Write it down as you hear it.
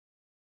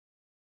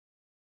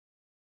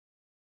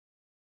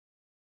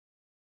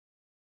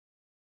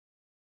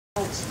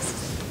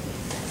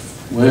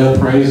Well,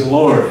 praise the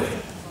Lord.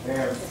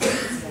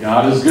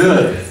 God is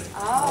good.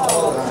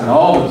 And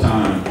all the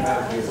time.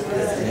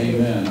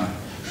 Amen. I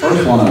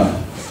first want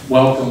to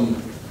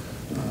welcome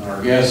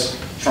our guest,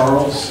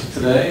 Charles,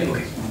 today.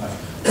 One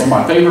of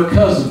my favorite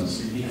cousins.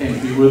 He came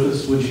to be with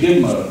us. Would you give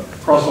him a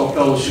Crosswalk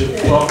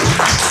Fellowship welcome?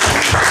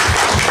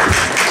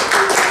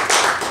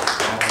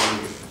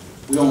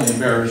 We only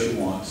embarrass you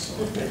once.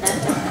 So.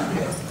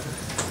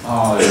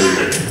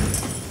 Hallelujah.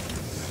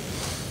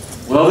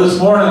 Well, this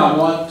morning I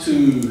want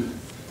to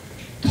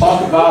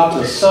talk about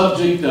the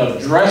subject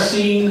of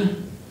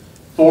dressing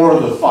for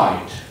the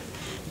fight.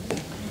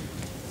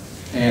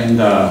 And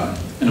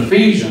in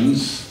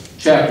Ephesians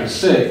chapter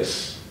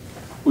 6,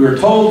 we are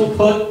told to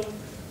put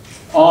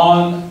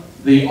on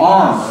the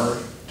armor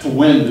to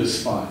win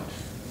this fight.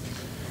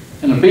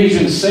 In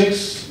Ephesians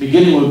 6,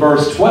 beginning with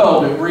verse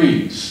 12, it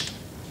reads,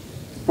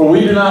 "For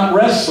we do not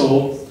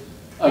wrestle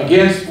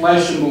against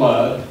flesh and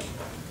blood,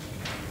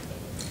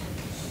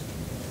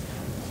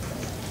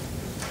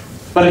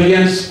 but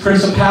against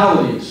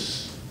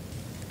principalities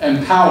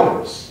and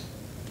powers,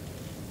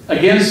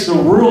 against the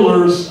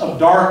rulers of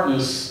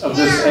darkness of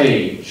this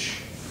age,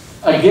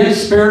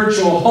 against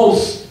spiritual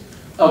hosts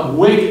of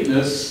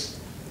wickedness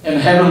in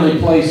heavenly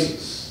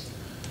places.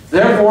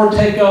 Therefore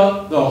take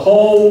up the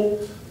whole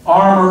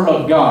armor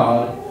of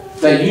God,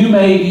 that you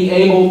may be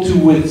able to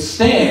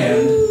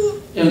withstand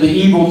in the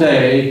evil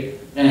day,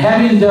 and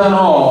having done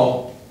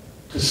all,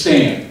 to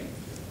stand."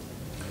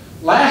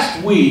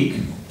 Last week,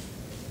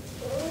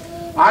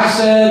 I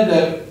said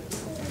that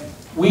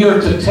we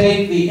are to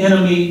take the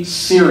enemy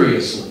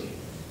seriously.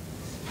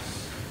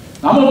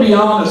 Now, I'm going to be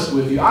honest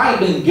with you. I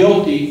have been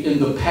guilty in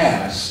the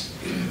past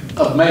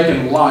of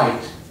making light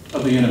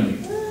of the enemy.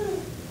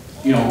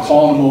 You know,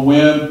 calling him a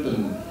wimp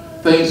and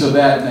things of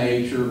that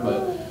nature.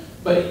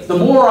 But the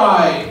more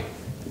I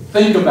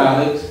think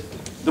about it,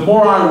 the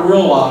more I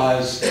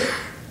realize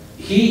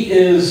he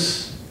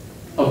is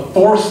a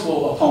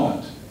forceful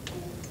opponent.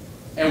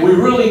 And we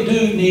really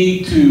do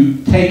need to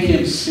take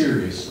him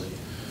seriously.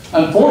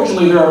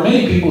 Unfortunately, there are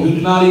many people who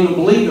do not even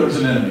believe there's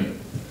an enemy.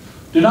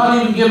 Do not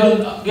even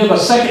give a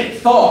second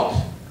thought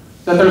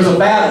that there's a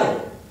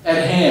battle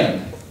at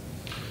hand.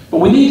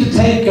 But we need to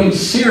take him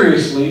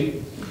seriously.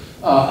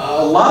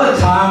 A lot of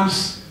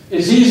times,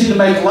 it's easy to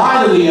make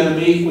light of the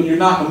enemy when you're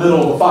not in the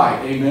middle of a fight.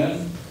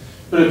 Amen?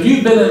 But if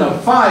you've been in a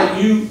fight,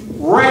 you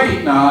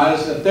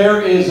recognize that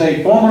there is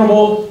a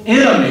formidable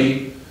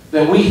enemy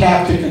that we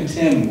have to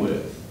contend with.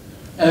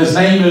 And his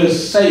name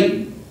is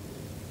Satan,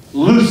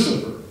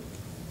 Lucifer,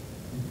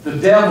 the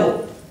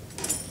devil.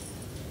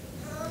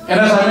 And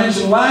as I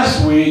mentioned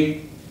last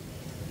week,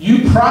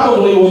 you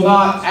probably will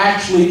not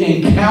actually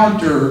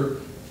encounter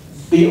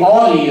the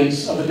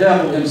audience of the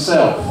devil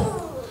himself.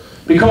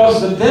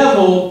 Because the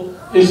devil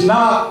is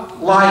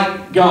not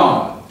like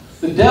God.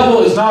 The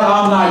devil is not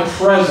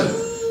omnipresent.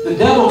 The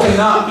devil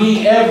cannot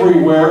be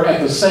everywhere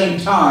at the same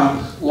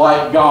time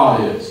like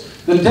God is.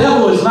 The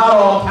devil is not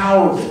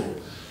all-powerful.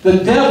 The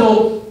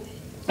devil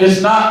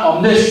is not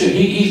omniscient.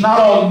 He's not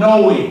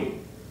all-knowing.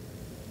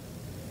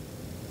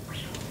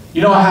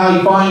 You know how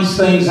he finds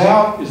things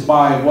out? Is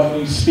by what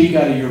you speak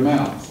out of your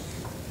mouth.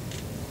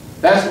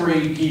 That's where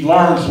he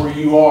learns where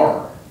you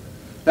are.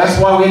 That's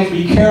why we have to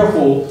be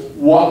careful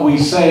what we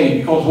say,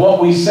 because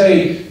what we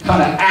say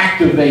kind of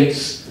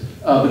activates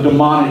the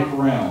demonic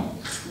realm.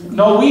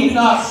 No, we do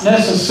not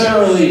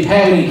necessarily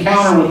have an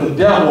encounter with the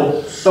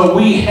devil, but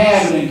we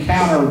have an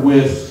encounter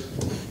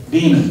with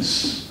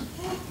demons.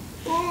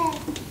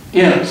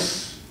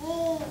 Imps.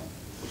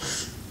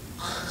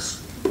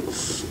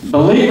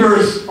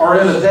 Believers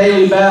are in a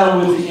daily battle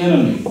with the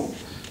enemy.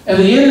 And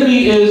the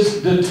enemy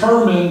is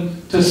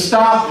determined to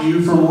stop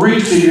you from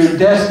reaching your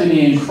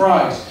destiny in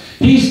Christ.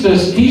 He's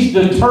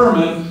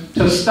determined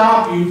to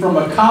stop you from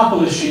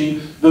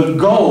accomplishing the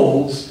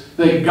goals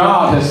that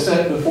God has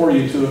set before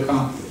you to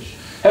accomplish.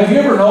 Have you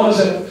ever noticed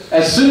that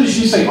as soon as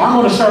you say, I'm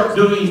going to start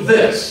doing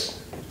this,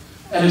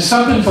 and it's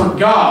something for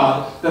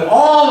God, that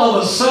all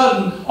of a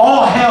sudden,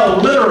 all hell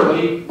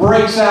literally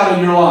breaks out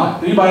in your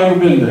life? Anybody ever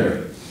been there?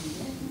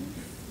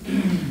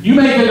 You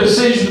make a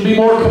decision to be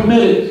more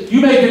committed.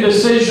 You make a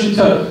decision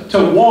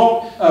to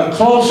walk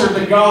closer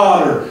to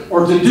God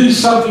or to do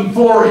something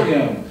for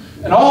Him.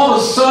 And all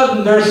of a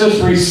sudden, there's this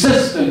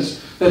resistance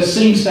that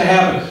seems to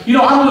happen. You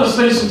know, I'm going to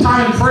spend some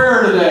time in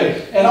prayer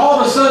today, and all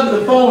of a sudden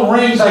the phone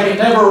rings like it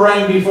never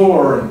rang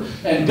before,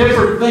 and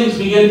different things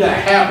begin to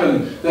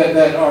happen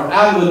that are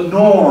out of the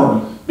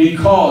norm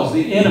because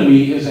the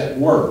enemy is at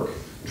work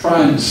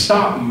trying to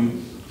stop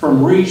you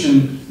from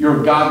reaching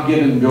your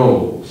God-given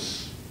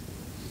goals.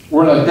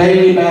 We're in a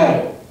daily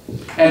battle.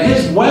 And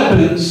his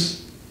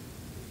weapons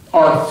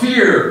are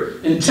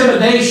fear,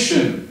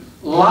 intimidation,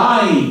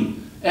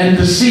 lying, and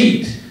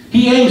deceit.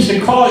 He aims to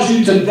cause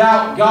you to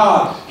doubt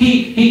God.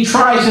 He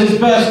tries his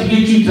best to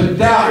get you to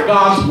doubt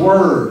God's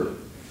Word.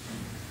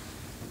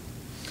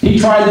 He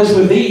tried this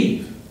with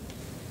Eve.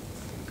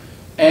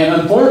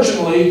 And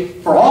unfortunately,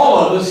 for all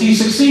of us, he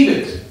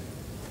succeeded.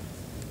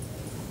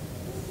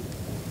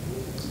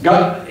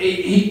 God,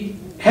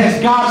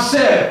 Has God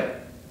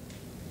said?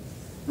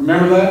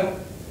 Remember that?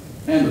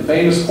 And the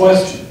famous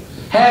question.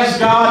 Has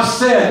God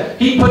said?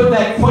 He put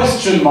that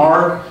question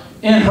mark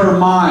in her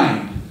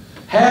mind.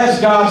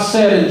 Has God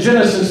said? In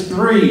Genesis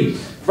 3,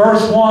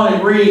 verse 1,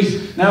 it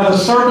reads, "Now the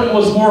serpent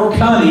was more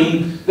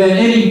cunning than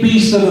any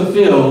beast of the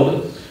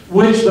field,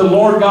 which the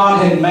Lord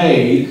God had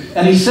made.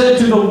 And he said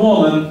to the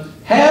woman,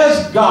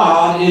 Has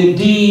God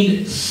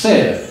indeed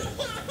said,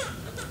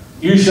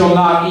 You shall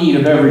not eat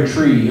of every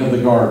tree of the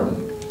garden?"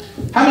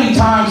 How many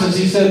times has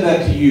he said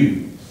that to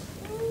you?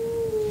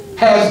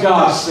 Has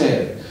God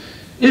said?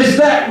 Is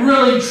that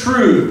really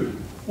true,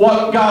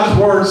 what God's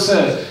Word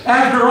says?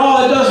 After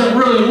all, it doesn't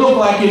really look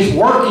like it's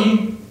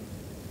working.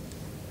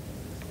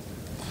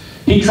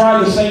 He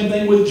tried the same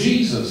thing with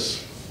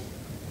Jesus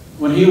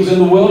when he was in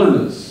the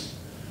wilderness.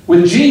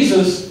 With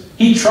Jesus,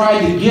 he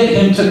tried to get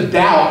him to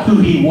doubt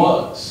who he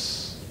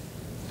was.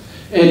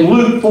 In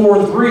Luke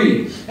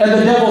 4:3, "And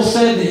the devil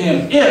said to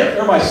him," if,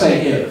 everybody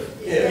say if.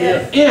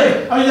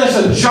 If. I mean, that's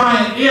a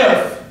giant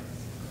if.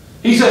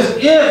 He says,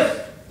 "If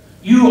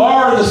you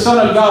are the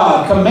Son of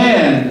God,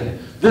 command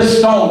this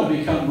stone to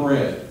become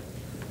bread."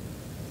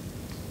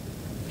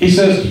 He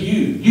says to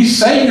you, you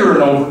say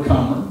you're an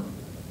overcomer.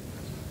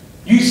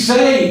 You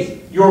say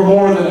you're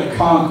more than a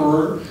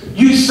conqueror.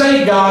 You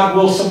say God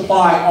will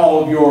supply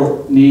all of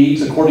your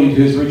needs according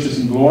to his riches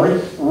and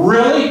glory.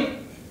 Really?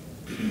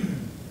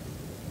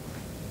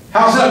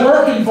 How's that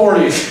working for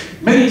you?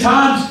 Many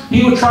times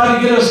he would try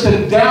to get us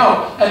to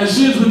doubt. And as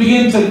soon as we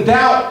begin to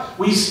doubt,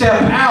 we step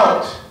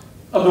out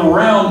of the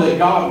realm that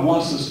God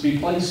wants us to be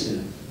placed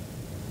in.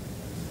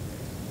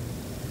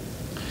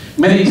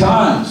 Many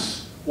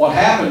times what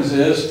happens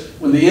is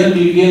when the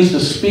enemy begins to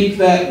speak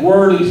that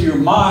word into your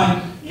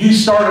mind, you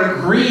start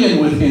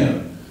agreeing with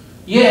him.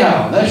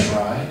 Yeah, that's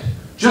right.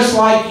 Just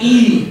like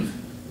Eve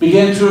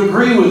began to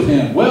agree with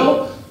him.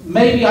 Well,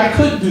 maybe I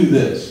could do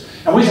this.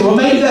 And we say, well,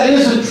 maybe that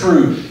isn't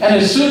true. And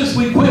as soon as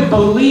we quit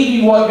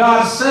believing what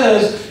God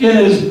says in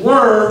his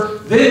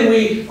word, then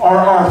we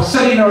are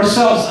setting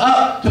ourselves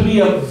up to be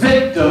a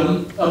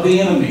victim of the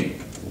enemy.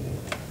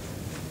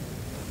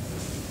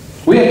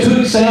 We have two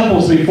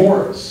examples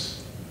before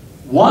us.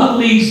 One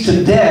leads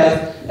to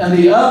death, and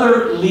the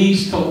other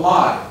leads to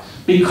life.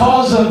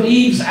 Because of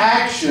Eve's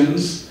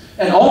actions,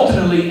 and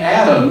ultimately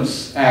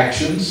Adam's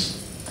actions,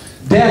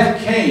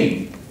 death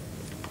came.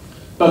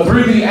 But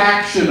through the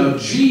action of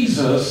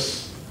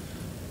Jesus,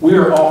 we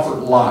are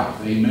offered life.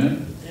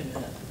 Amen?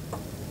 Amen.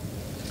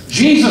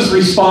 Jesus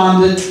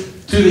responded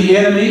to the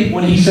enemy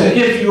when he said,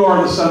 "If you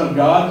are the Son of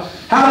God."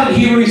 How did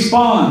he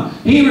respond?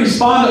 He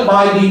responded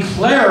by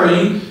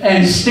declaring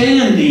and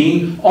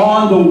standing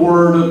on the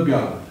Word of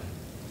God.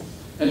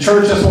 And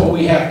church, that's what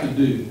we have to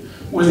do.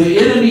 When the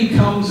enemy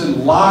comes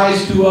and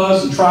lies to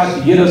us and tries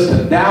to get us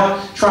to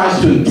doubt,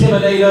 tries to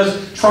intimidate us,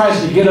 tries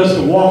to get us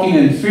to walking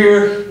in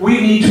fear,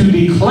 we need to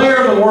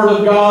declare the Word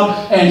of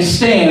God and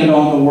stand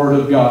on the Word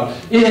of God.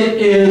 It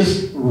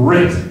is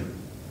written.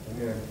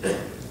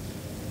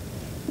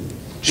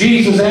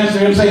 Jesus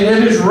answered him saying,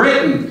 "It is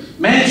written,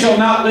 man shall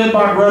not live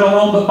by bread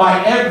alone, but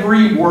by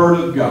every word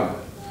of God."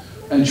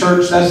 And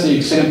church, that's the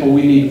example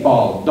we need to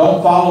follow.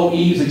 Don't follow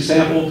Eve's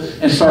example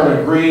and start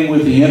agreeing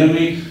with the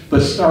enemy,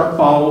 but start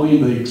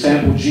following the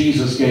example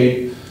Jesus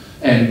gave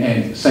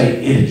and say,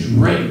 "It is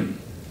written."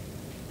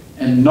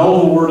 And know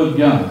the Word of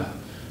God.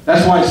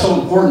 That's why it's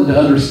so important to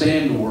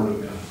understand the Word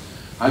of God.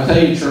 I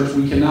tell you, church,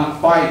 we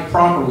cannot fight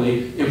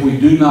properly if we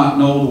do not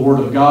know the Word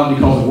of God,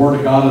 because the Word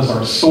of God is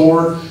our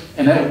sword,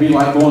 and that would be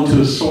like going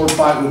to a sword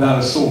fight without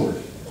a sword.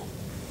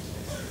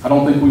 I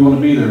don't think we want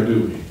to be there,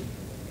 do we?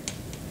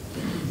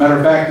 Matter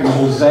of fact, in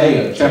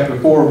Hosea chapter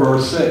 4,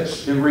 verse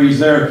 6, it reads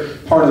there,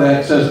 part of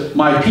that says,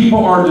 "My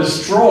people are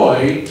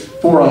destroyed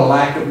for a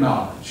lack of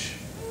knowledge."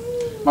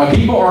 My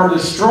people are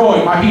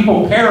destroyed. My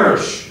people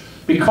perish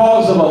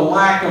because of a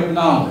lack of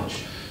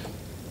knowledge.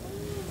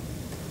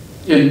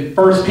 In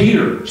 1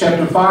 Peter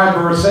chapter 5,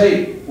 verse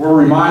 8, we're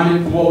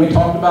reminded from what we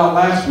talked about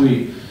last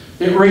week.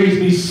 It reads,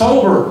 "Be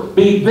sober,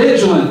 be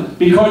vigilant,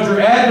 because your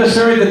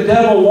adversary the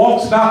devil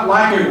walks about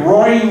like a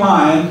roaring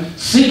lion,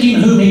 seeking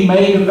whom he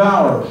may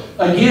devour."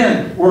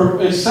 Again,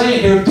 it's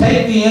saying here,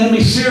 take the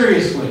enemy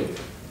seriously.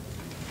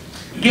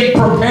 Get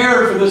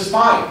prepared for this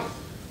fight.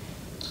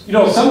 You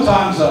know,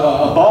 sometimes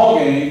a ball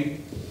game,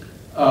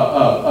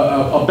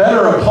 a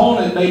better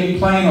opponent may be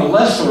playing a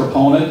lesser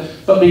opponent,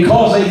 but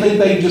because they think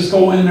they can just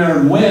go in there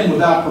and win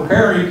without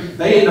preparing,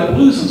 they end up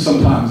losing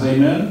sometimes.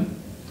 Amen?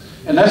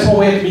 And that's what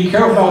we have to be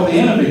careful about with the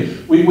enemy.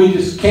 We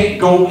just can't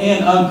go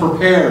in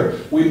unprepared.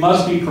 We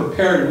must be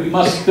prepared. We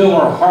must fill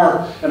our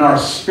heart and our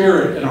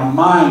spirit and our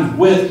mind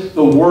with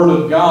the Word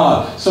of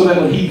God, so that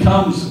when he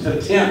comes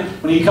to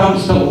tempt, when he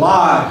comes to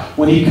lie,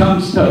 when he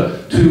comes to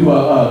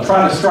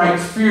try to strike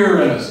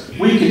fear in us,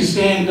 we can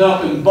stand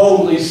up and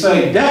boldly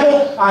say,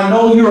 "Devil, I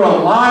know you're a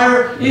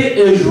liar. It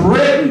is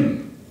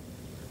written."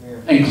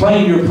 And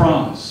claim your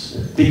promise.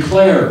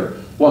 Declare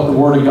what the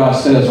Word of God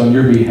says on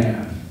your behalf.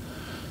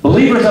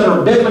 Believers that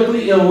are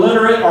biblically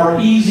illiterate are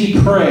easy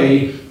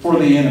prey for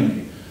the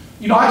enemy.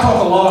 You know, I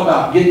talk a lot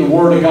about getting the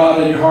Word of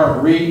God in your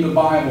heart, reading the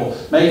Bible,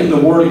 making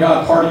the Word of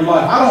God part of your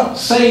life. I don't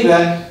say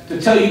that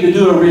to tell you to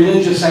do a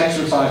religious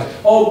exercise.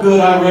 Oh, good,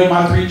 I read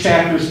my 3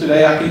 chapters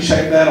today. I can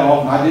check that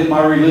off. I did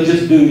my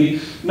religious duty.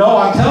 No,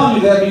 I'm telling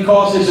you that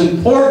because it's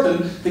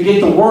important to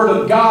get the Word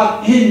of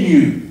God in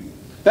you.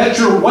 That's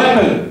your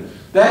weapon.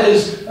 That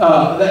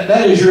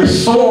is your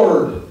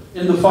sword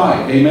in the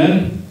fight.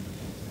 Amen?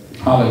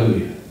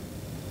 Hallelujah.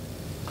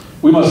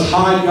 We must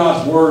hide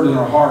God's Word in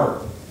our heart.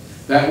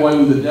 That way,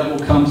 when the devil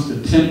comes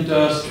to tempt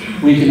us,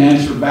 we can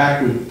answer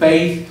back with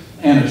faith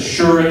and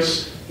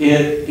assurance.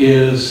 It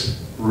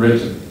is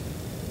written.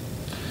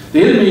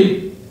 The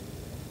enemy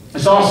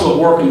is also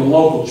at work in the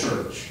local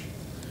church.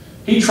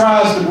 He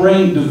tries to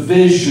bring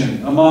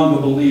division among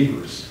the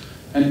believers.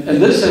 And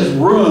this has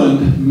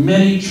ruined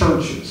many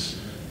churches.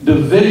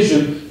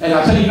 Division, and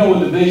I tell you,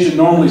 when division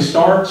normally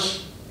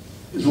starts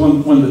is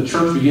when the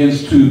church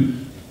begins to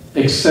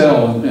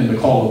excel in the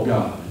call of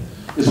God.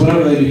 Is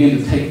whenever they begin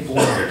to take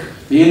flight.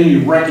 The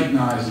enemy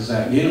recognizes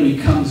that. The enemy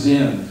comes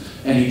in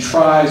and he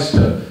tries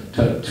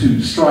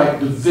to strike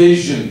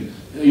division,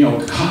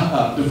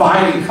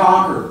 divide and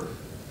conquer.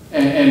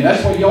 And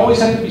that's why you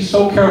always have to be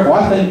so careful.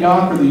 I thank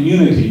God for the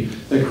unity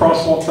that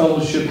Crosswalk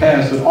Fellowship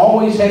has, but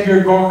always have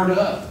your guard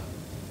up.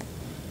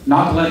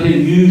 Not to let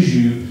him use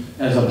you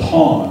as a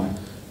pawn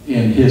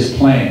in his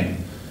plan,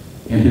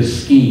 in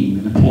his scheme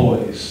and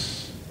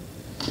ploys.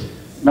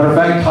 Matter of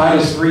fact,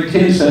 Titus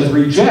 3:10 says,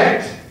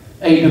 reject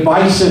a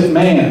divisive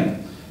man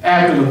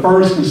after the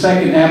first and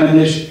second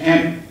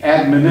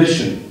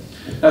admonition.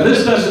 Now,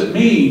 this doesn't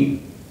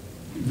mean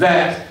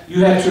that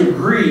you have to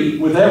agree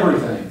with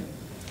everything.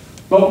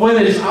 But when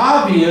it's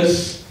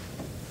obvious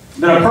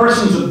that a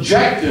person's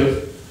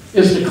objective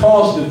is to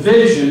cause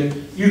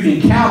division, you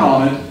can count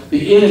on it.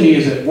 The enemy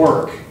is at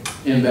work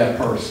in that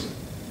person.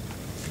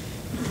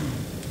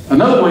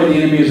 Another way the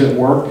enemy is at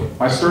work,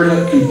 by stirring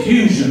up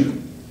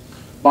confusion,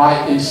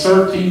 by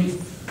inserting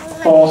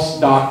false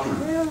doctrine.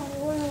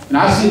 And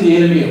I see the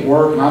enemy at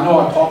work, and I know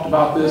I've talked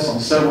about this on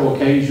several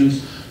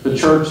occasions, but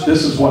church,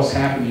 this is what's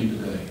happening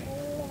today.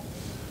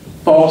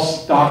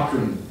 False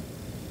doctrine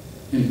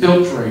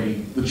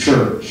infiltrating the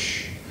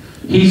church.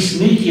 He's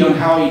sneaky on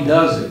how he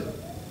does it.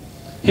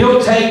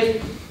 He'll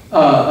take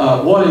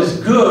what is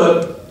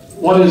good,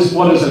 what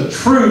is a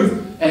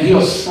truth, and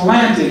he'll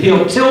slant it,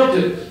 he'll tilt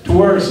it to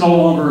where it's no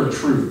longer a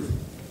truth.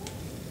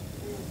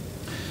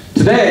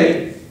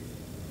 Today,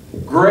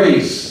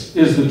 grace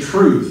is the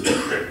truth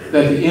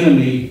that the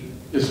enemy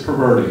is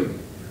perverting.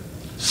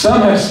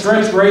 Some have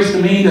stretched grace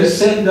to mean that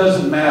sin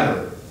doesn't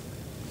matter.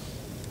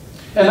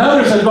 And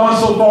others have gone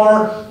so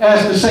far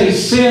as to say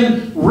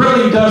sin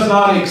really does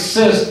not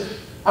exist.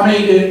 I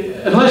mean,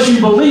 unless you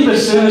believe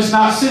it's sin, it's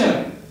not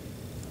sin.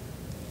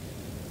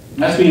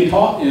 And that's being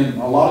taught in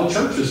a lot of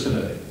churches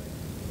today.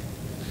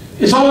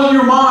 It's all in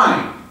your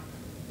mind.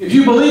 If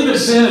you believe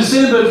it's sin, it's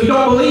sin, but if you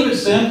don't believe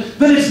it's sin,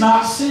 then it's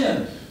not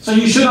sin. So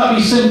you should not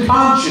be sin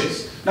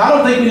conscious. Now, I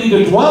don't think we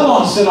need to dwell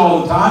on sin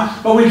all the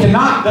time, but we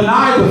cannot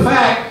deny the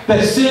fact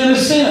that sin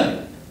is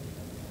sin.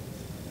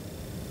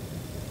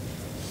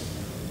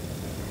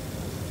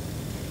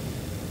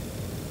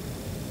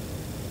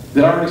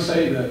 Did I already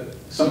say that?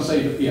 Some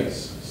say that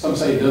yes. Some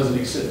say it doesn't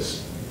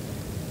exist.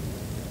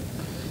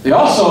 They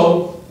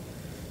also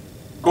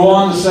go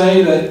on to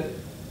say that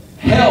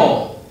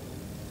hell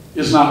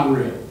is not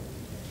real.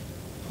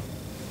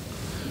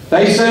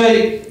 They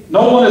say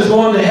no one is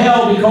going to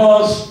hell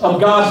because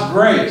of God's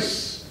grace.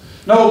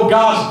 No,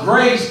 God's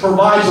grace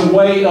provides a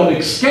way of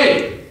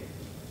escape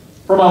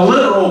from a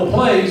literal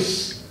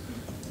place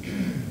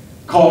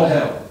called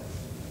hell.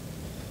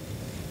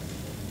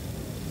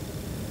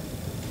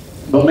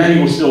 But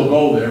many will still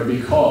go there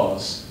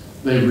because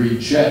they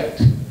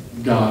reject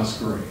God's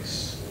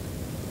grace.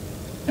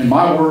 And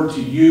my word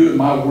to you and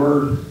my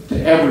word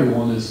to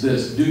everyone is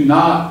this: do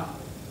not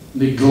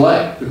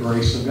neglect the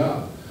grace of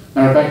God.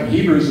 Matter of fact, in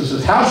Hebrews it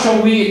says, how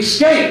shall we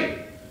escape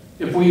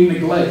if we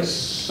neglect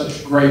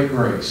such great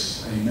grace?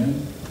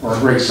 Amen? Or a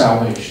great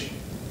salvation.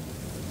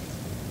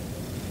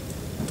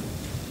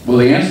 Well,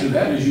 the answer to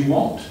that is you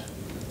won't.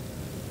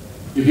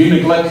 If you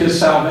neglect His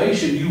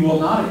salvation, you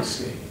will not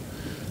escape.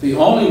 The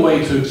only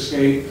way to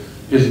escape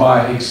is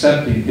by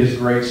accepting His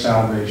great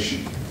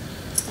salvation.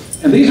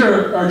 And these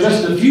are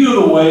just a few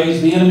of the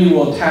ways the enemy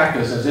will attack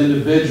us as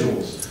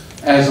individuals,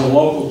 as a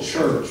local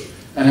church,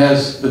 and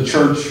as the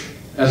church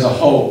as a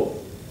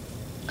whole.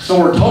 So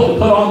we're told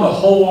to put on the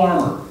whole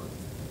armor.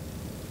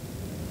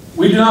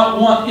 We do not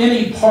want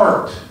any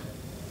part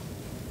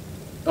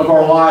of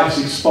our lives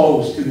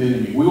exposed to the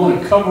enemy. We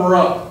want to cover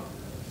up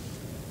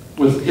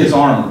with his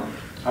armor.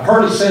 I've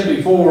heard it said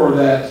before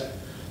that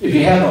if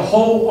you have the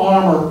whole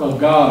armor of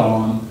God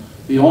on,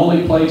 the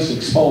only place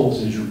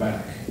exposed is your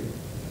back.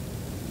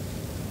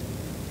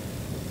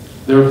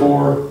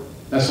 Therefore,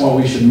 that's why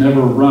we should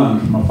never run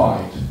from a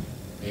fight.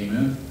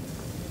 Amen?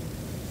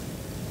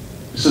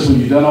 It says when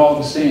you've done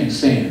all to stand,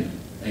 stand.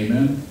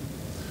 Amen?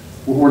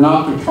 We're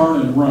not to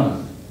turn and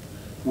run.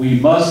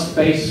 We must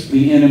face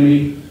the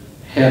enemy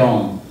head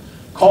on.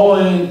 Call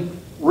in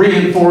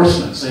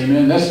reinforcements.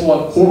 Amen. That's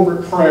what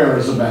corporate prayer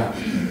is about.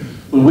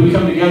 When we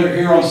come together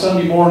here on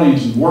Sunday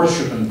mornings and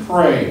worship and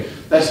pray,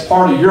 that's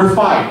part of your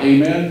fight.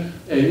 Amen.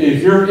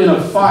 If you're in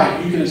a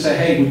fight, you can say,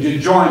 hey, would you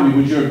join me?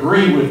 Would you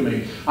agree with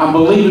me? I'm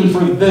believing for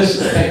this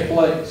to take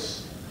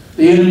place.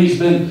 The enemy's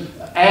been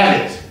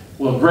at it.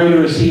 Well,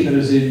 greater is he that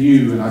is in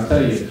you. And I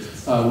tell you,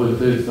 if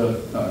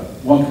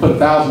one can put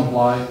 1,000 to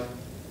flight,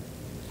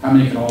 how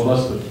many can all of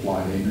us put to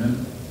flight?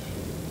 Amen.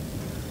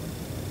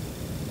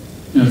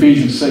 In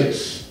Ephesians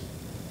 6,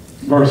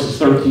 verses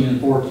 13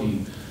 and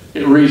 14,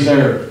 it reads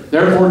there,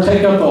 therefore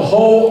take up the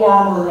whole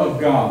armor of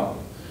God,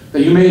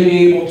 that you may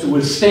be able to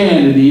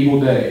withstand in the evil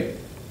day.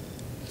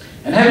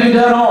 And having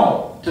done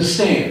all, to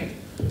stand.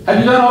 Have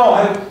you done all?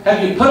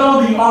 Have you put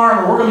on the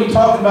armor? We're going to be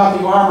talking about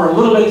the armor a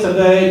little bit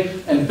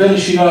today and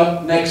finishing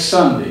up next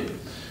Sunday.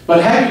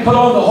 But have you put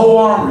on the whole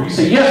armor? You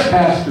say, yes,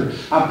 Pastor,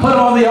 I put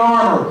on the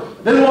armor.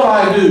 Then what do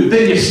I do?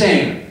 Then you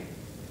stand.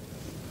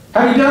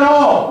 Have you done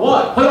all?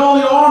 What? Put all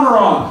the armor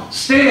on.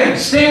 Stand.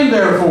 Stand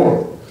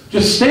therefore.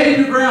 Just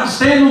stand your ground.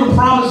 Stand on the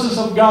promises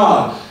of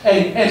God.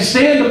 And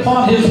stand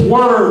upon His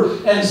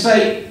Word and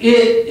say,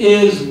 it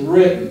is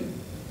written.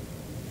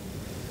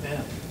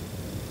 Amen.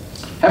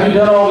 Have you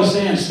done all to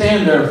stand?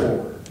 Stand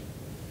therefore.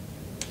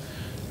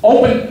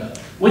 Open.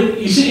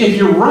 You see, if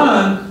you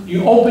run,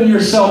 you open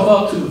yourself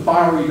up to the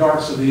fiery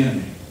darts of the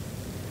enemy.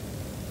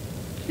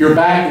 Your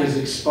back is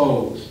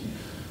exposed.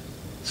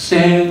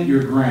 Stand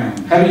your ground.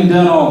 Having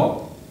done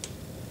all.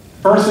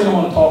 First thing I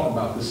want to talk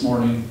about this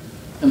morning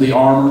in the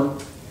armor.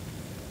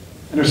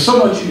 And there's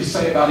so much you can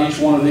say about each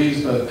one of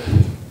these, but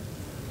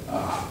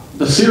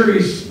the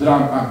series that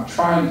I'm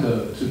trying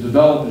to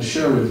develop and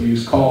share with you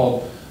is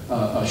called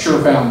A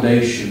Sure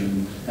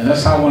Foundation. And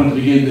that's how I wanted to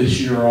begin this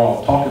year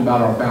off, talking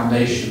about our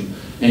foundation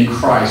in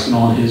Christ and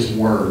on His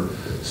Word.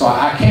 So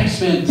I can't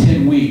spend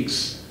 10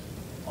 weeks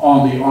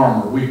on the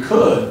armor. We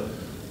could,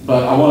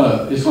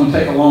 but it's going to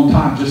take a long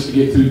time just to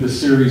get through the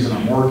series that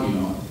I'm working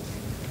on.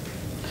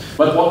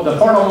 But the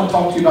part I want to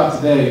talk to you about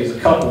today is a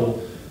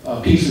couple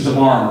pieces of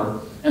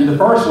armor. And the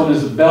first one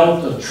is the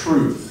belt of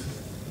truth.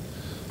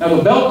 Now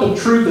the belt of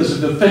truth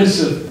is a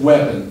defensive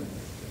weapon.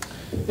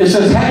 It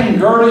says, having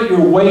girded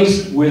your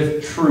waist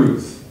with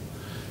truth.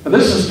 Now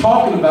this is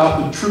talking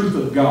about the truth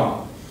of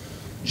God.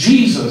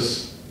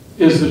 Jesus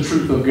is the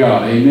truth of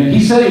God. Amen.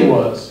 He said He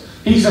was.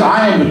 He said,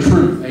 I am the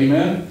truth.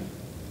 Amen.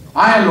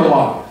 I am the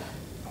life.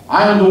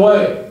 I am the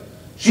way.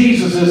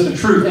 Jesus is the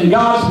truth. And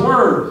God's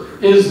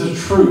Word is the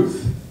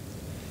truth.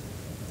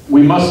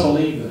 We must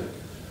believe that.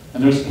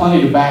 And there's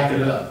plenty to back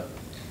it up.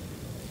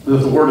 That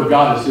the Word of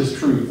God is His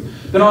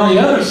truth. Then on the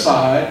other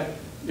side,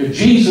 if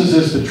Jesus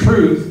is the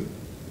truth,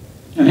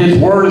 and His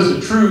Word is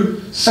the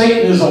truth,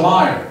 Satan is a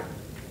liar.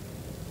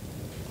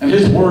 And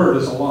His Word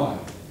is a lie.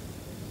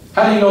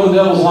 How do you know the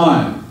devil's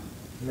lying?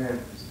 Amen.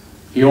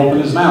 He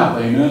opened his mouth.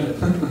 Amen.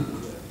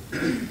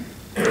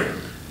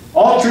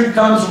 All truth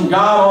comes from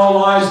God. All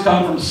lies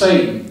come from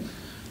Satan.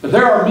 But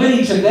there are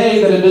many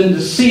today that have been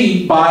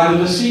deceived by the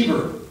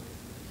deceiver.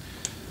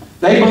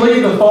 They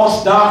believe the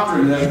false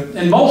doctrine. That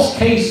in most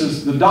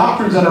cases, the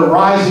doctrines that are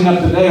rising up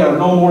today are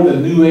no more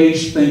than New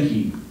Age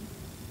thinking.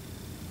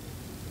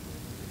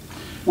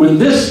 When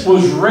this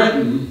was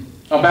written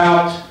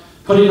about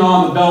putting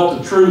on the belt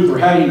of truth or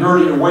having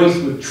girded your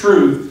waist with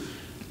truth,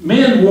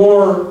 men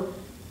wore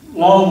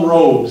long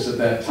robes at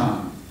that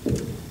time.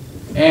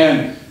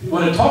 And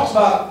when it talks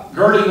about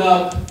girding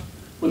up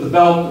with the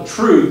belt of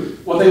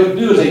truth, what they would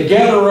do is they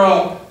gather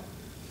up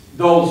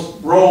those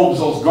robes,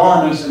 those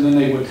garments, and then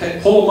they would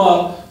pull them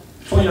up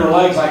between their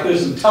legs like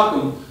this and tuck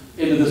them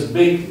into this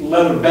big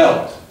leather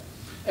belt.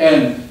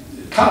 And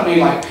kind of made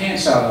like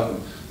pants out of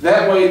them.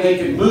 That way they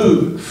can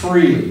move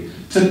freely.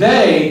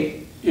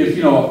 Today,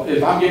 if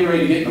I'm getting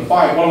ready to get in a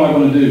fight, what am I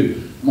going to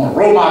do? I'm going to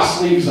roll my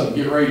sleeves up and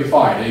get ready to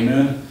fight.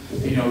 Amen?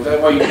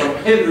 That way you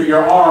don't hinder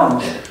your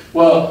arms.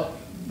 Well,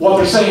 what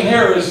they're saying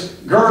there is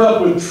gird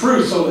up with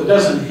truth so it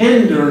doesn't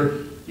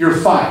hinder your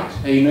fight.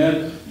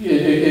 Amen?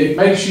 It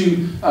makes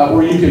you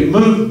where you can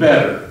move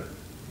better.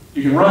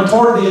 You can run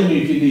toward the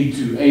enemy if you need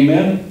to.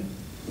 Amen?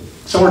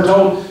 So we're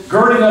told,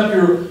 girding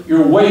up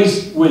your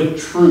waist with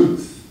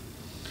truth.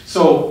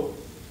 So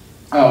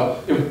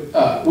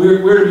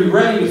we're to be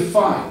ready to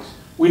fight.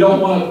 We don't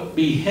want to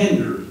be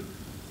hindered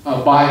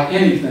by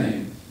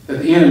anything that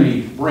the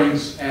enemy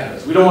brings at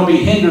us. We don't want to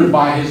be hindered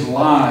by his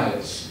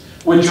lies,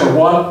 which are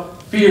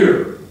what?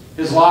 Fear.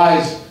 His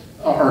lies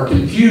are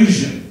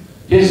confusion.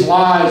 His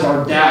lies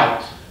are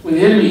doubt. When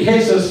the enemy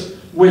hits us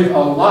with a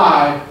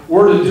lie,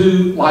 we're to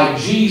do like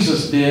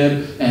Jesus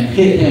did and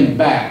hit him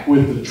back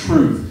with the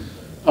truth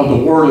of the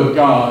Word of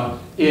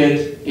God.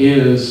 It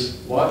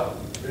is what?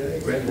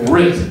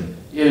 Written.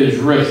 It is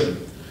written.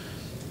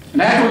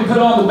 And after we put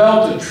on the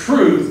belt of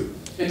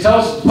truth, it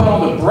tells us to put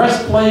on the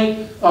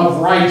breastplate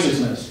of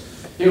righteousness.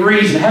 It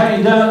reads, and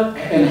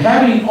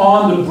having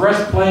on the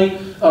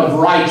breastplate of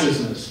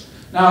righteousness.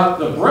 Now,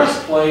 the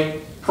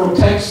breastplate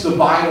protects the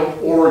vital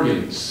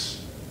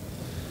organs.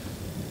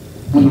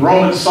 When the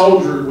Roman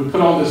soldier would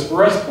put on this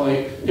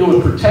breastplate, it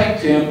would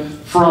protect him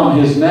from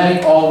his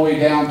neck all the way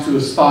down to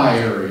his thigh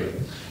area.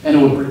 And it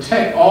would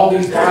protect all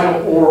these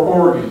vital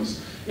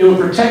organs. It would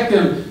protect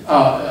him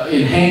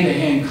in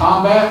hand-to-hand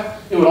combat.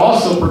 It would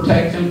also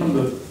protect him from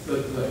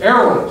the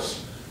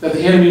arrows that the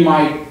enemy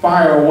might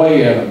fire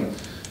away at him.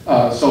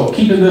 So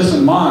keeping this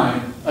in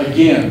mind,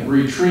 again,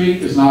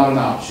 retreat is not an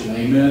option.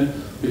 Amen?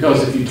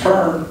 Because if you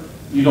turn,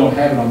 you don't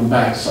have it on the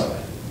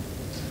backside.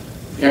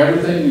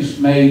 Everything is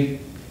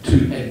made to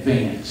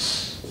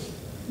advance,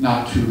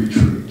 not to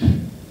retreat.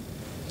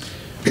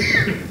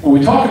 When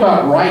we talk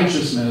about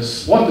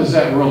righteousness, what does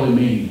that really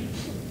mean?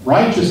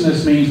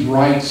 Righteousness means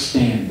right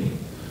standing.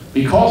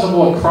 Because of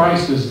what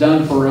Christ has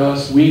done for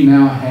us, we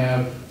now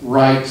have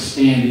right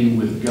standing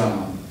with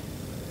God.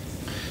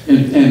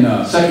 In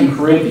 2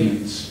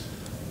 Corinthians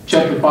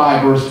chapter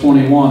 5, verse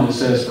 21, it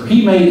says, "For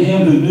he made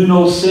him who knew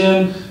no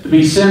sin to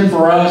be sin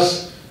for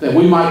us, that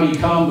we might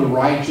become the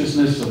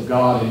righteousness of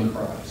God in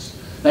Christ."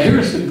 Now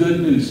here's the good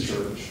news,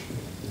 church.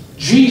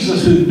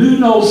 Jesus, who knew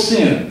no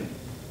sin,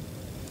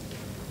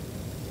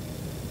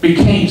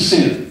 became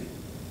sin.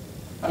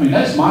 I mean,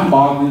 that's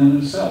mind-boggling in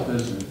itself,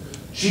 isn't it?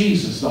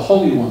 Jesus, the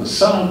Holy One, the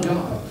Son of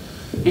God.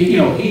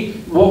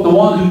 The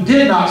one who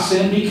did not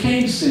sin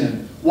became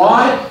sin.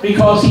 Why?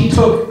 Because he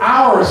took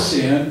our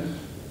sin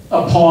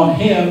upon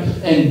him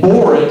and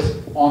bore it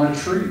on a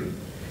tree.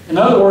 In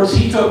other words,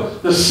 he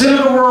took the sin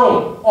of the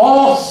world,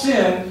 all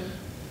sin.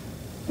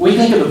 We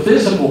think of the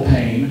physical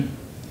pain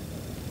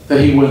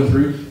that he went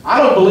through. I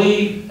don't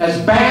believe, as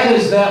bad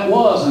as that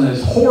was and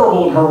as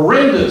horrible and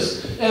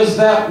horrendous as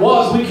that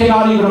was, we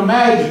cannot even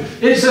imagine.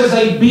 It says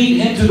they beat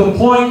him to the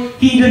point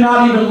he did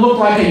not even look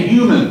like a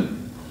human.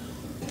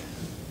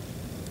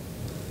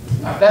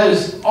 Now, that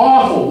is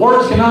awful.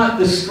 Words cannot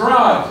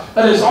describe.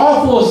 But as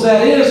awful as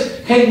that is,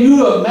 can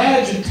you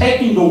imagine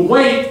taking the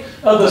weight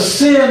of the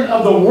sin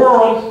of the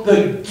world,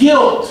 the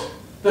guilt,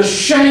 the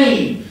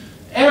shame,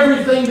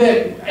 everything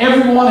that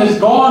everyone has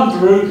gone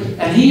through,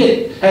 and he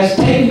has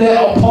taken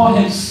that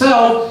upon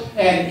himself,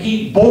 and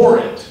he bore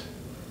it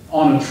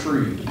on a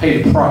tree to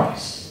pay the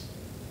price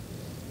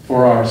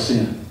for our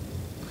sin.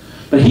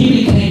 But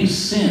he became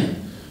sin,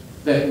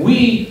 that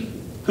we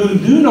who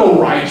do no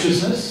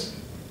righteousness,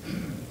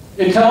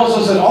 it tells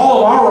us that all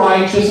of our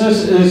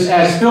righteousness is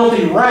as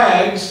filthy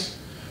rags.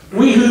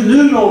 We who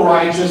knew no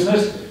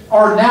righteousness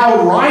are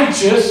now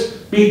righteous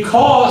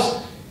because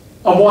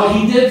of what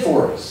he did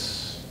for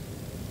us.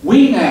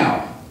 We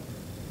now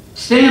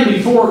stand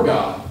before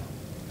God,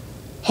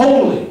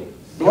 holy,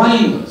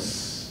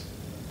 blameless,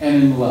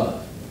 and in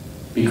love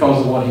because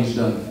of what he's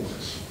done for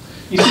us.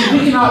 You see,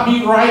 we cannot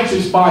be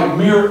righteous by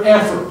mere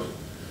effort.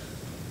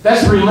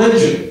 That's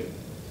religion.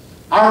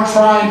 Our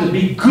trying to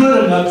be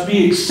good enough to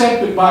be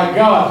accepted by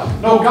God.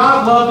 No,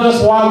 God loved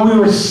us while we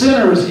were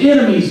sinners,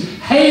 enemies,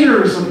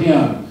 haters of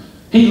him.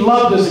 He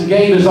loved us and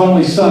gave his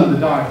only Son to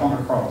die upon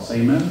a cross.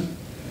 Amen?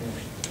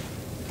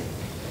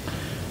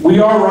 We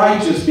are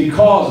righteous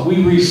because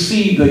we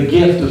receive the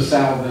gift of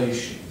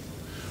salvation.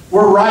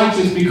 We're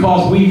righteous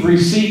because we've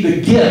received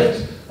the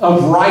gift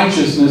of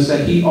righteousness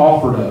that he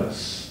offered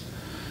us.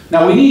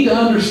 Now we need to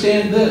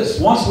understand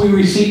this. Once we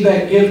receive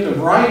that gift of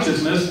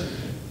righteousness,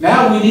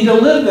 now we need to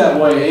live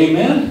that way.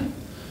 Amen?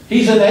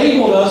 He's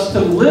enabled us to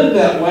live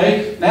that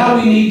way. Now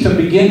we need to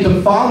begin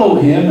to follow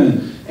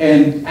him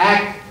and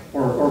act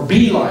or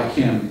be like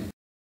him.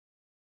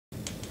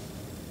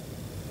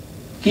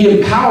 He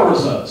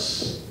empowers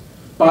us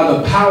by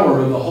the power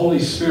of the Holy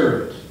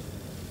Spirit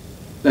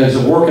that is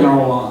at work in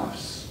our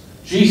lives.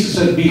 Jesus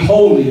said, "Be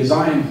holy as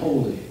I am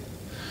holy."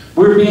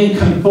 We're being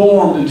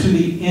conformed into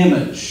the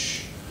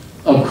image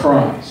of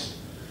Christ.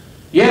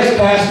 Yes,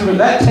 Pastor, but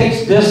that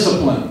takes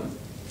discipline.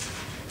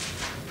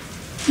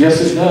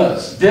 Yes, it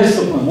does.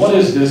 Discipline. What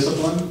is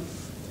discipline?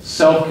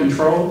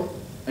 Self-control.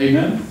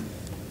 Amen?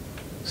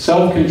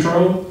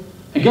 Self-control.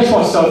 And guess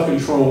what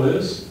self-control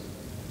is?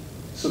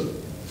 It's a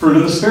fruit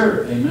of the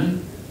Spirit.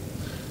 Amen?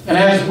 And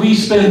as we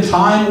spend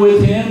time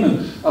with him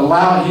and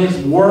allow his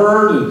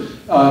word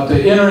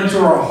to enter into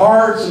our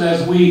hearts, and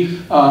as we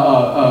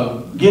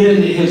get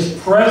into his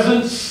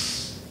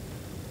presence,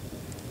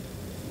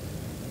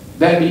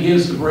 that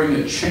begins to bring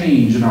a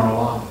change in our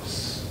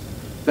lives.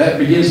 That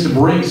begins to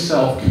bring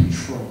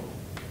self-control.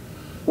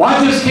 Well,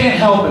 I just can't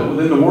help it. Well,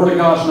 then the Word of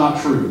God's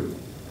not true.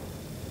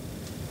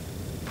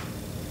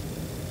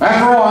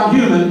 After all, I'm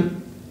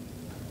human.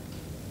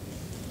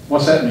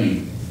 What's that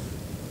mean?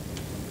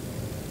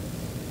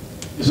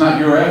 It's not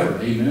your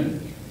effort,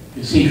 amen?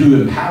 It's he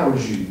who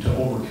empowers you to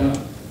overcome.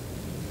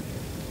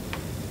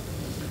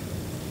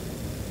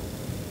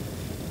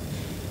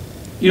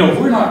 You know, if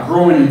we're not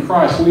growing in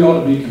Christ, we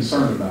ought to be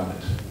concerned about it.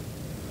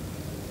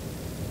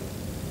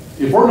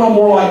 If we're no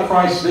more like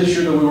Christ this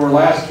year than we were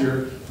last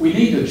year, we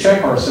need to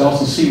check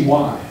ourselves and see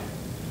why.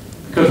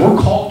 Because we're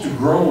called to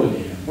grow in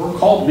him. We're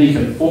called to be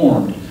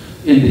conformed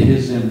into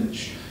his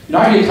image. You know,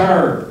 I get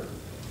tired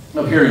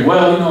of hearing,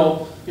 well, you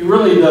know, it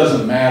really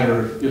doesn't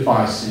matter if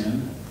I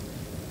sin.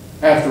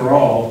 After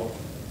all,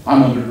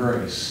 I'm under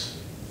grace.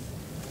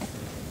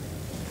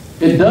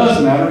 It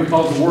does matter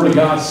because the Word of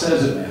God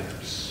says it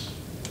matters.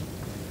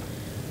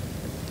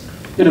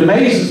 It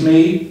amazes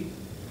me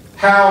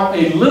how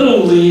a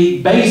little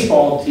league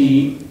baseball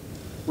team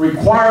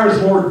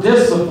requires more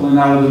discipline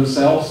out of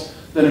themselves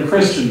than a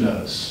Christian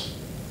does.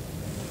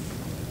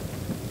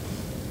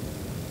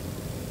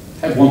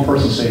 Have one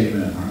person say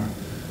amen, all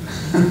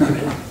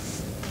right?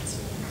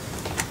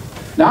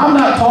 Now, I'm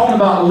not talking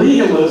about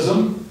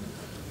legalism.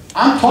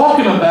 I'm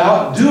talking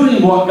about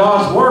doing what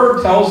God's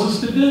Word tells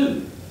us to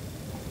do.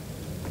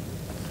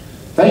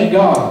 Thank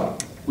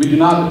God we do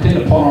not depend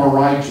upon our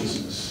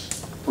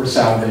righteousness for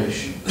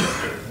salvation.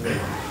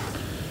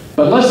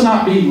 But let's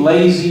not be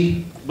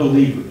lazy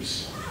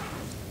believers.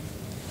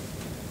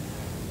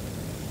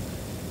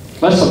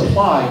 Let's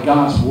apply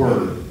God's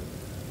Word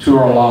to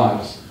our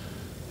lives.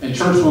 And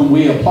church, when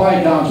we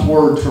apply God's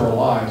Word to our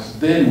lives,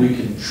 then we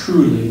can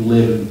truly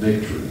live in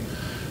victory.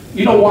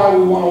 You know why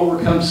we want to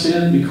overcome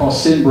sin?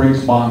 Because sin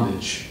brings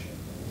bondage.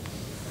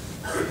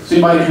 Does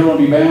anybody here want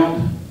to be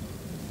bound?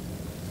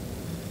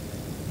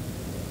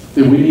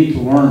 Then we need to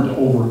learn to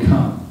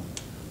overcome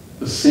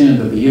the sin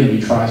that the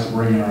enemy tries to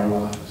bring in our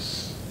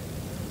lives.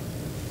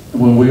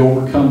 And when we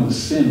overcome the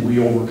sin, we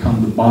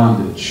overcome the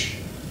bondage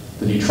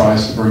that he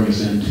tries to bring us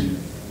into.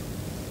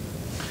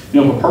 You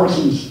know, if a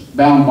person's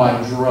bound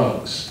by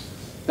drugs,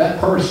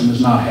 that person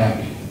is not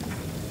happy.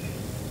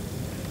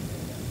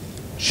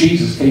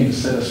 Jesus came to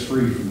set us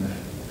free from that.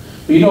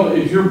 But you know,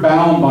 if you're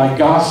bound by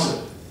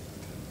gossip,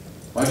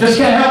 I just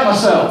can't help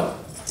myself,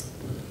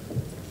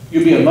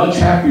 you'll be a much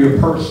happier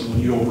person when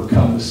you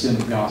overcome the sin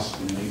of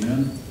gossiping.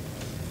 Amen?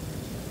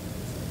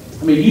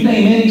 I mean, you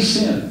name any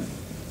sin.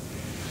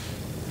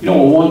 You know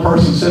what one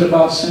person said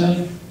about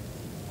sin?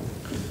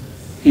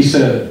 He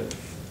said,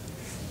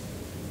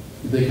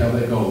 you think how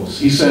that goes?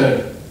 He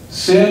said,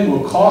 sin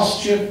will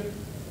cost you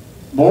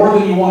more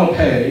than you want to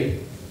pay,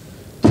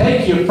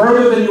 take you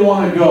further than you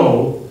want to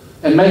go,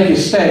 and make you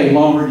stay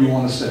longer than you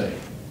want to stay.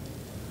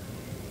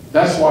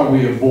 That's why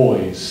we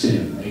avoid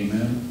sin.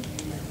 Amen?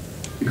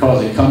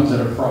 Because it comes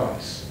at a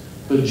price.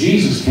 But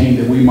Jesus came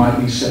that we might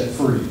be set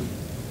free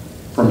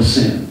from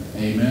sin.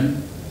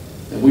 Amen?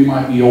 That we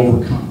might be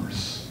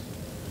overcomers.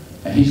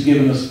 And he's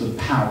given us the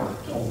power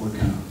to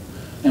overcome.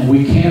 And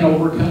we can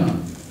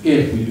overcome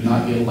if we do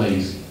not get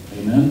lazy.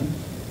 Amen?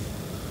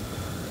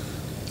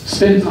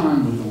 Spend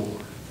time with the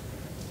Lord.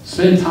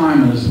 Spend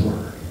time in his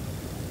Word.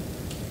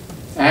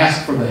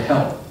 Ask for the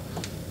help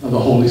of the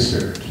Holy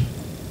Spirit.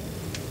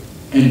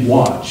 And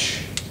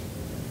watch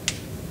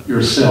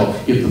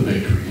yourself get the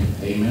victory.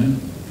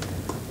 Amen?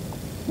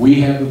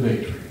 We have the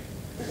victory.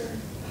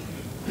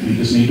 You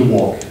just need to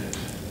walk in it.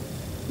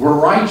 We're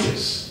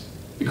righteous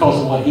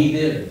because of what he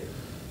did.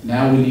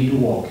 Now we need to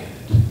walk in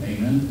it.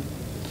 Amen?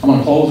 I'm going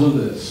to close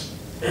with this.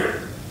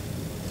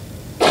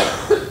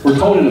 We're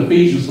told in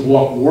Ephesians to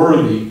walk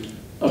worthy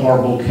of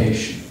our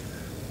vocation.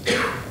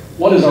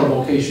 What is our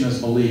vocation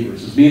as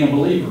believers? It's being a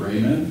believer,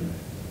 amen?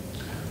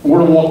 And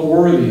we're to walk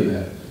worthy of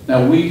that.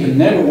 Now, we can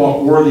never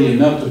walk worthy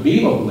enough to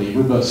be a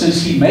believer, but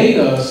since he made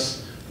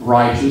us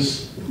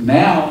righteous,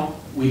 now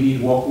we need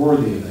to walk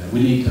worthy of that.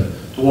 We need to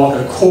walk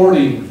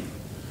accordingly.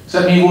 Does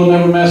that mean we'll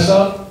never mess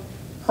up?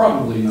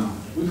 Probably not.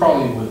 We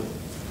probably will.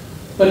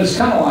 But it's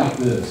kind of like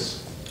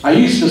this. I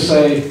used to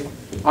say,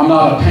 I'm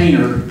not a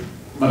painter,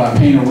 but I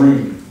paint a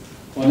room.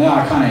 Well, now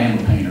I kind of am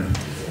a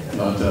painter.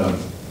 But,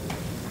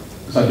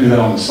 because I do that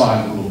on the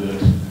side a little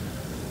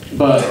bit.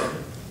 But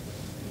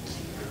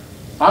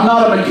I'm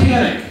not a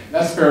mechanic,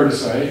 that's fair to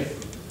say.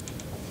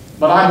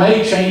 But I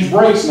may change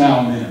brakes now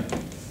and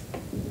then.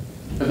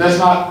 But that's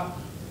not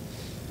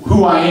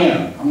who I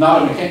am. I'm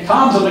not a mechanic.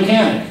 Tom's a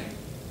mechanic.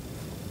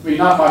 I mean,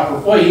 not by,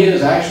 well, he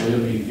is actually. I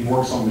mean, he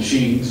works on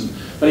machines.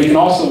 But he can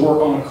also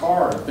work on a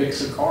car,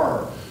 fix a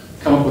car,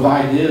 come up with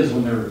ideas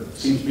when there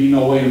seems to be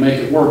no way to make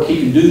it work. He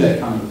can do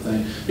that kind of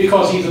thing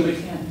because he's a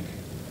mechanic.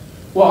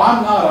 Well,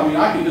 I'm not. I mean,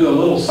 I can do a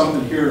little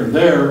something here and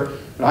there,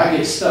 but I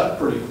get stuck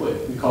pretty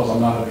quick because I'm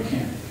not a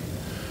mechanic.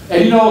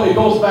 And, you know, it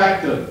goes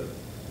back to,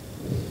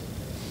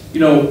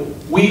 you know,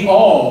 we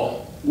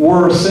all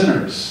were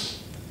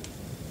sinners.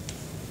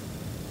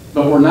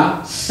 But we're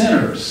not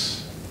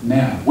sinners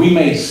now. We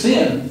may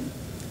sin,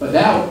 but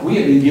now we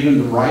have been given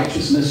the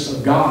righteousness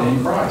of God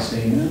in Christ.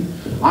 Amen?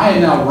 I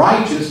am now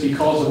righteous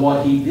because of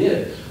what he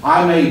did.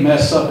 I may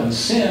mess up and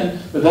sin,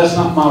 but that's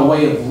not my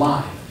way of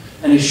life.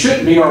 And it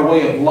shouldn't be our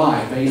way of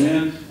life.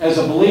 Amen? As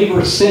a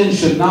believer, sin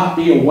should not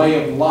be a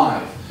way of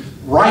life.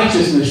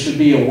 Righteousness should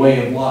be a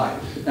way of life.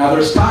 Now,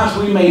 there's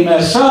times we may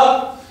mess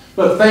up,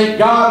 but thank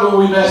God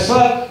when we mess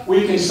up,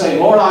 we can say,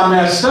 Lord, I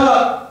messed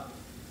up.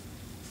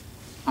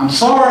 I'm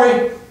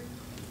sorry.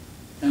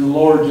 And the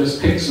Lord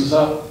just picks us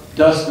up,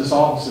 dusts us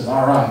off, and says,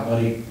 all right,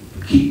 buddy,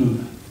 keep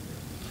moving.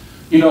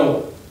 You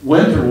know,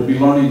 Winter will be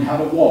learning how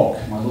to walk.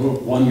 My little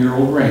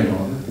 1-year-old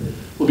granddaughter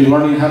will be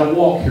learning how to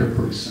walk here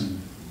pretty soon.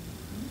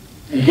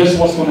 And guess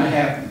what's going to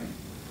happen?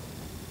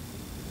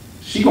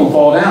 She's going to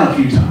fall down a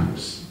few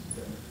times.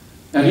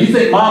 Now, do you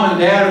think Mom and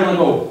Dad are going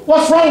to go,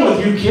 what's wrong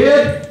with you,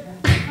 kid?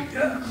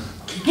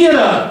 Get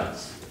up.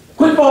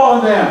 Quit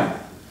falling down.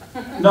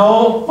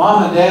 No,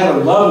 Mom and Dad are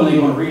lovingly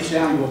going to reach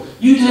down and go,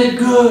 you did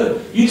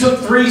good. You took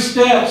 3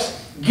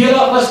 steps. Get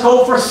up, let's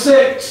go for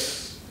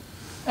 6.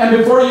 And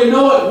before you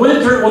know it,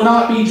 winter will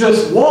not be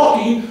just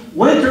walking,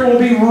 winter will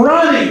be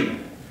running.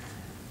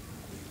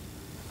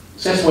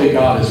 So that's the way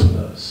God is with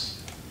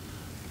us.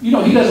 You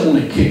know, He doesn't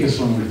want to kick us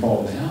when we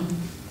fall down.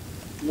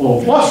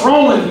 Well, what's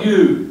wrong with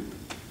you?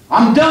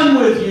 I'm done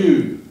with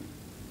you.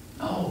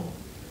 No.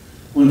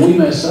 When we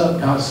mess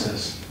up, God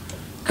says,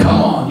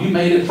 come on, you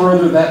made it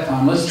further that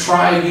time. Let's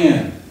try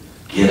again.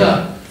 Get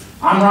up.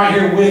 I'm right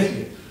here with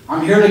you.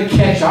 I'm here to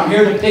catch you. I'm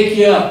here to pick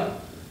you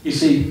up. You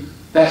see,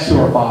 that's who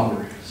our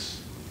Father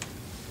is.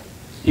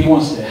 He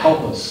wants to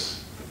help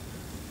us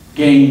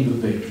gain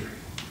the victory.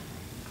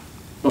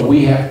 But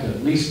we have to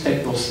at least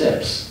take those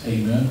steps.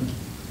 Amen.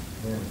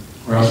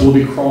 Or else we'll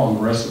be crawling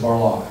the rest of our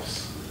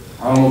lives.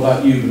 I don't know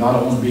about you, but I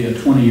don't want to be a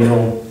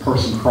 20-year-old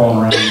person crawling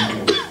around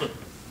in the world.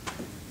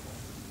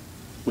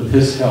 With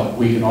His help,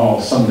 we can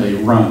all someday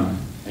run.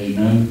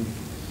 Amen.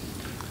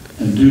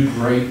 And do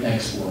great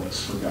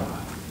exploits for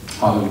God.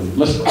 Hallelujah.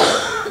 Let's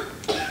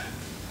pray.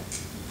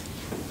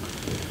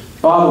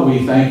 Father,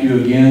 we thank you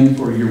again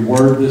for your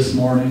word this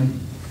morning.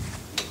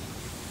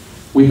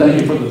 We thank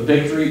you for the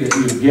victory that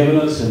you have given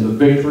us and the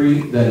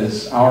victory that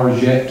is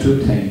ours yet to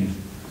obtain.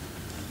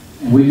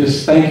 And we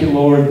just thank you,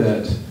 Lord,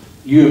 that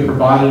you have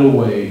provided a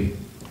way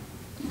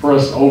for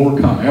us to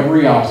overcome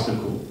every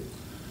obstacle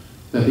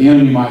that the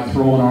enemy might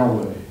throw in our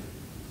way.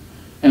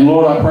 And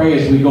Lord, I pray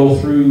as we go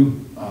through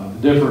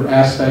the different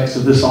aspects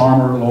of this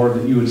armor, Lord,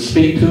 that you would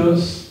speak to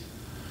us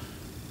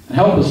and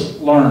help us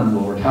learn,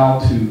 Lord, how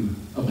to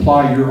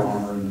apply your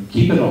armor and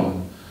keep it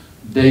on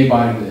day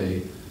by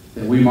day,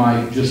 that we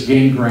might just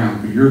gain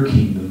ground for your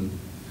kingdom,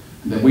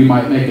 and that we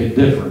might make a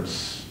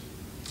difference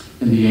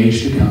in the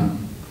age to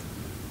come.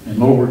 And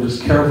Lord, we're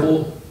just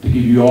careful to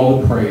give you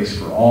all the praise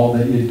for all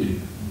that you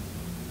do.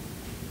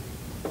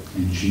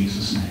 In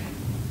Jesus' name,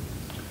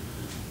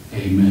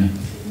 amen.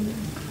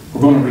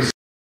 We're going to